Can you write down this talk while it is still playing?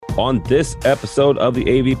On this episode of the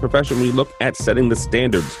AV Profession, we look at setting the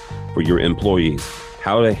standards for your employees,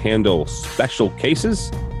 how to handle special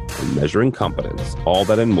cases, and measuring competence. All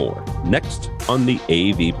that and more next on the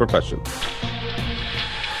AV Profession.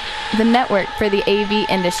 The network for the AV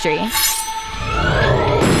industry.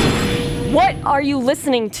 What are you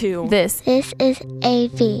listening to? This is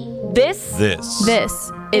AV. This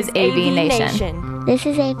is AV Nation. This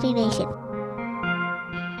is AV Nation.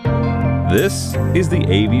 This is the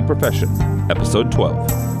AV Profession, Episode 12,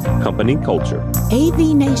 Company Culture.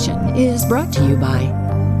 AV Nation is brought to you by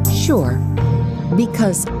Shure,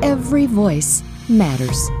 because every voice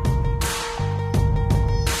matters.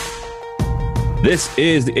 This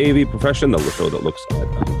is the AV Profession, the show that looks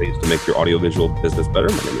at ways to make your audiovisual business better.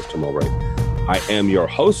 My name is Tim Albright. I am your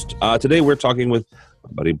host. Today we're talking with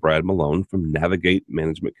my buddy Brad Malone from Navigate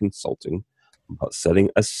Management Consulting about setting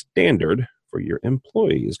a standard for your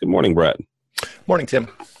employees. Good morning, Brad. Morning, Tim.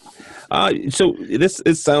 So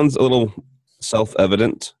it sounds a little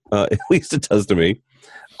self-evident, at least it does to me.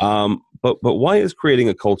 But why is creating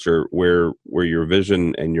a culture where your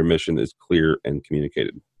vision and your mission is clear and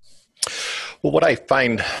communicated? Well, what I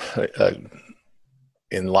find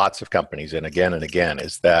in lots of companies, and again,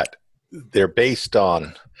 is that they're based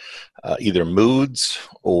on either moods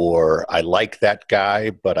or I like that guy,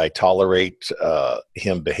 but I tolerate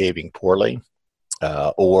him behaving poorly,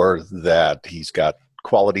 or that he's got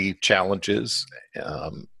quality challenges.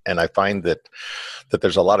 And I find that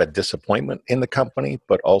there's a lot of disappointment in the company,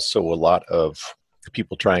 but also a lot of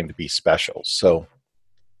people trying to be special. So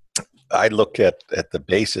I look at the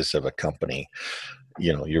basis of a company,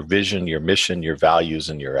 your vision, your mission, your values,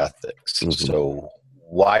 and your ethics. Mm-hmm. So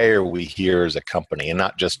why are we here as a company? And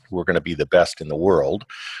not just we're going to be the best in the world,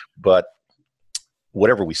 but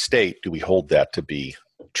whatever we state, do we hold that to be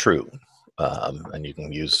true? And you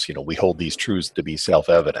can use, we hold these truths to be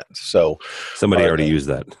self-evident. So somebody already used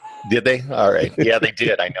that. Did they? All right. Yeah, they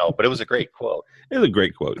did. I know, but it was a great quote. It was a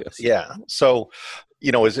great quote. Yes. Yeah. So,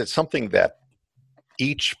 is it something that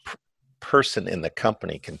each person in the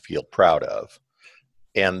company can feel proud of?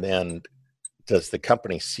 And then does the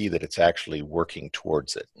company see that it's actually working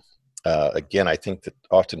towards it? Again, I think that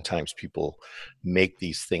oftentimes people make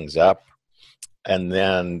these things up, and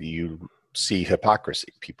then you see hypocrisy.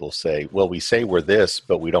 People say, well, we say we're this,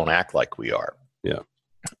 but we don't act like we are. Yeah.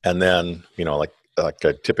 And then, like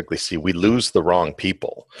I typically see, we lose the wrong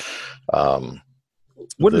people.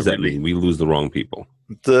 What does that mean? We lose the wrong people?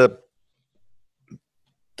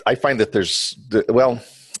 I find that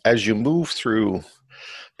as you move through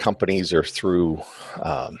companies or through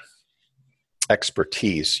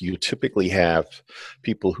expertise, you typically have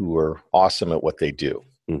people who are awesome at what they do.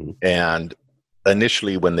 Mm-hmm. And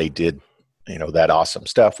initially when they did, that awesome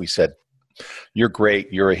stuff, we said, you're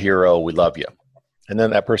great, you're a hero, we love you. And then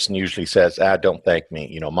that person usually says, don't thank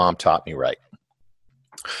me, mom taught me right.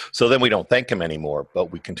 So then we don't thank them anymore,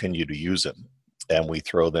 but we continue to use them. And we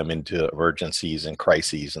throw them into emergencies and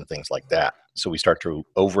crises and things like that. So we start to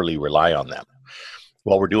overly rely on them.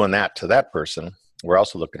 While we're doing that to that person, we're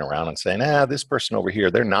also looking around and saying, this person over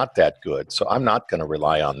here, they're not that good. So I'm not going to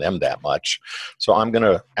rely on them that much. So I'm going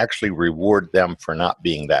to actually reward them for not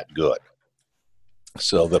being that good.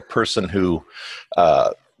 So the person who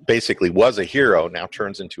basically was a hero now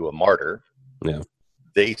turns into a martyr. Yeah.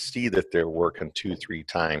 They see that they're working 2-3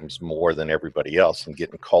 times more than everybody else and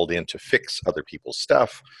getting called in to fix other people's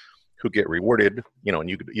stuff, who get rewarded, and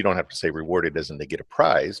you don't have to say rewarded as in they get a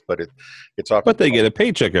prize, but it's often. But they get a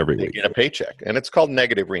paycheck every week. They get a paycheck, and it's called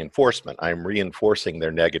negative reinforcement. I'm reinforcing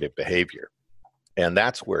their negative behavior, and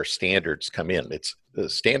that's where standards come in. The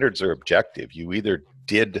standards are objective. You either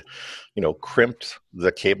did, crimped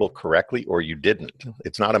the cable correctly, or you didn't.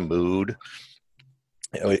 It's not a mood.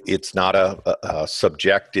 It's not a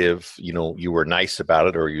subjective, you were nice about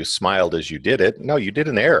it or you smiled as you did it. No, you did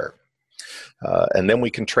an error. And then we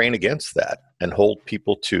can train against that and hold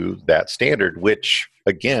people to that standard, which,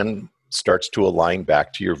 again, starts to align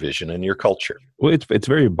back to your vision and your culture. Well, it's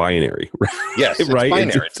very binary, right? Yes, it's right?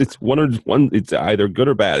 binary. It's one or one. It's either good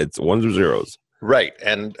or bad. It's ones or zeros. Right.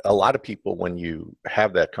 And a lot of people, when you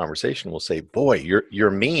have that conversation, will say, boy,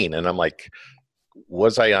 you're mean. And I'm like,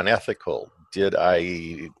 was I unethical? Did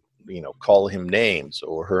I, call him names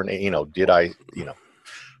or her name? Did I,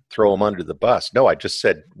 throw him under the bus? No, I just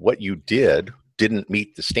said what you didn't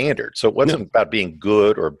meet the standard. So it wasn't about being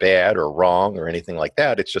good or bad or wrong or anything like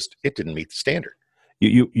that. It's just, it didn't meet the standard.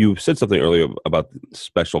 You said something earlier about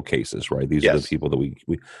special cases, right? These are the people that we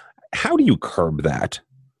how do you curb that?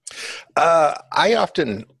 I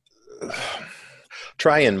often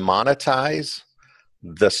try and monetize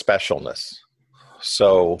the specialness.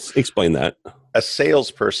 So explain that. a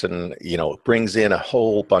salesperson, brings in a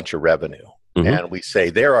whole bunch of revenue. Mm-hmm. And we say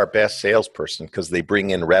they're our best salesperson because they bring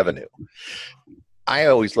in revenue. I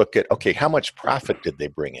always look at, okay, how much profit did they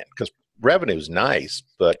bring in? Because revenue is nice,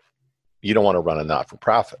 but you don't want to run a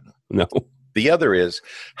not-for-profit. No. The other is,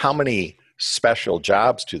 how many special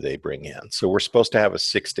jobs do they bring in? So we're supposed to have a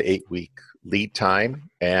 6 to 8 week lead time,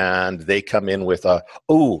 and they come in with I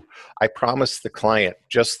promised the client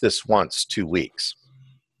just this once, 2 weeks.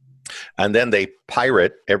 And then they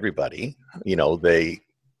pirate everybody. They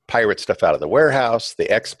pirate stuff out of the warehouse, they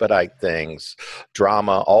expedite things,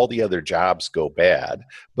 drama, all the other jobs go bad,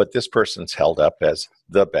 but this person's held up as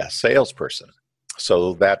the best salesperson.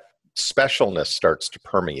 So that specialness starts to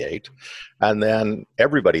permeate, and then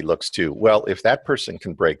everybody looks to, well, if that person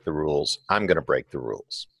can break the rules, I'm going to break the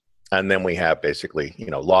rules. And then we have basically,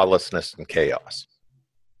 lawlessness and chaos.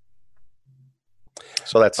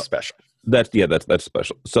 So that's special. That's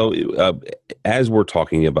special. So as we're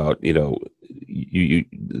talking about, the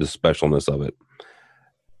specialness of it,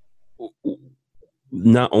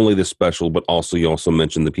 not only the special, but also you also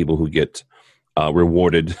mentioned the people who get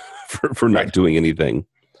rewarded for not doing anything.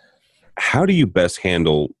 How do you best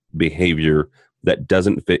handle behavior that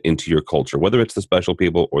doesn't fit into your culture, whether it's the special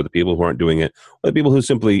people or the people who aren't doing it, or the people who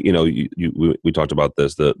simply, we talked about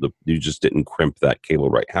this, you just didn't crimp that cable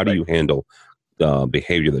right. How do you handle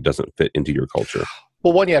behavior that doesn't fit into your culture?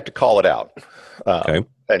 Well, one, you have to call it out okay.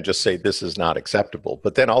 And just say this is not acceptable,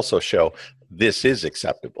 but then also show this is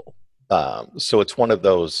acceptable. So it's one of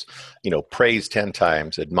those, praise 10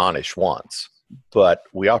 times, admonish once. But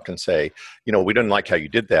we often say, we didn't like how you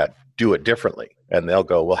did that, do it differently. And they'll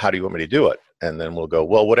go, well, how do you want me to do it? And then we'll go,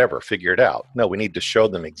 well, whatever, figure it out. No, we need to show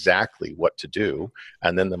them exactly what to do.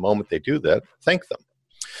 And then the moment they do that, thank them.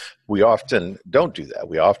 We often don't do that.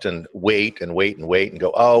 We often wait and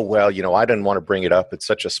go, oh, well, I didn't want to bring it up. It's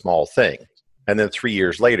such a small thing. And then 3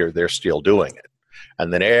 years later, they're still doing it.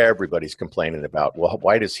 And then everybody's complaining about, well,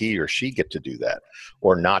 why does he or she get to do that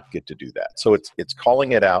or not get to do that? So it's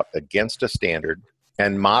calling it out against a standard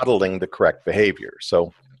and modeling the correct behavior.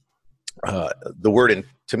 So the word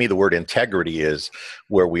integrity is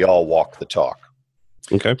where we all walk the talk.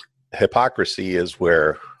 Okay. Hypocrisy is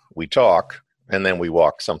where we talk and then we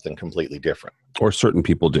walk something completely different. Or certain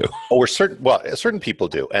people do. Certain people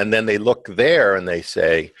do. And then they look there and they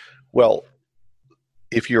say, well,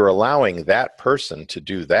 if you're allowing that person to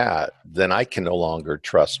do that, then I can no longer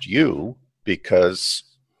trust you because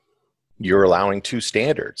you're allowing two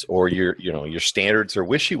standards, or your standards are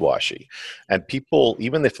wishy-washy. And people,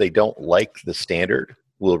 even if they don't like the standard,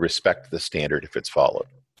 will respect the standard if it's followed.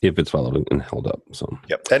 If it's followed and held up. So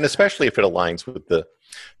yep. And especially if it aligns with the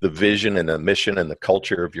vision and the mission and the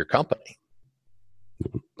culture of your company.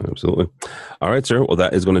 Absolutely. All right, sir. Well,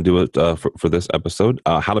 that is going to do it for this episode.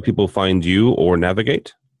 How do people find you or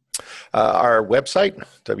navigate? Our website,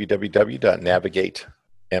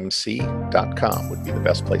 www.navigatemc.com would be the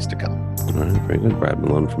best place to come. All right, very good. Brad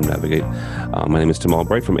Malone from Navigate. My name is Tim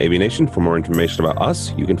Albright from AV Nation. For more information about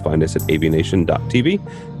us, you can find us at avnation.tv,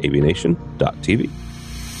 avnation.tv.